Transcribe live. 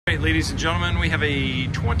ladies and gentlemen, we have a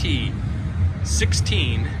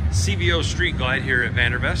 2016 CVO Street Glide here at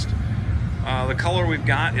Vandervest. The color we've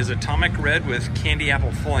got is atomic red with candy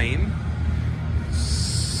apple flame.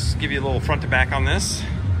 Let's give you a little front to back on this.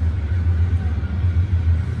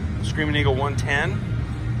 Screaming Eagle 110.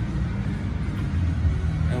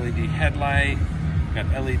 LED headlight.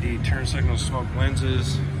 Got LED turn signal smoke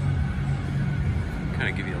lenses. Kind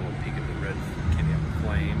of give you a little peek at the red candy apple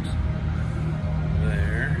flames.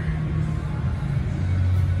 There.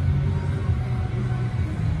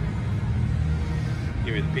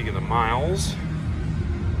 Give you the peek of the miles.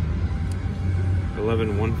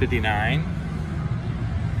 11,159.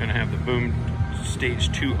 Gonna have the boom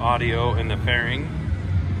stage 2 audio in the fairing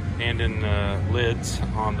and in the lids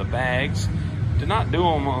on the bags. Did not do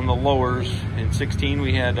them on the lowers. In 16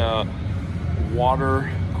 we had water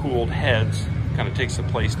cooled heads. Kind of takes the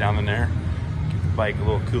place down in there. Keep the bike a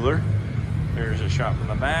little cooler. There's a shot from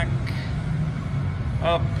the back.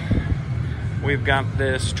 Up. We've got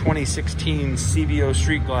this 2016 CVO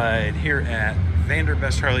Street Glide here at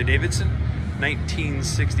Vandervest Harley-Davidson,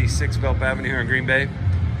 1966 Velp Avenue here in Green Bay.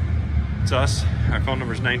 It's us. Our phone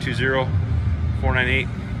number is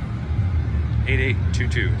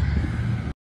 920-498-8822.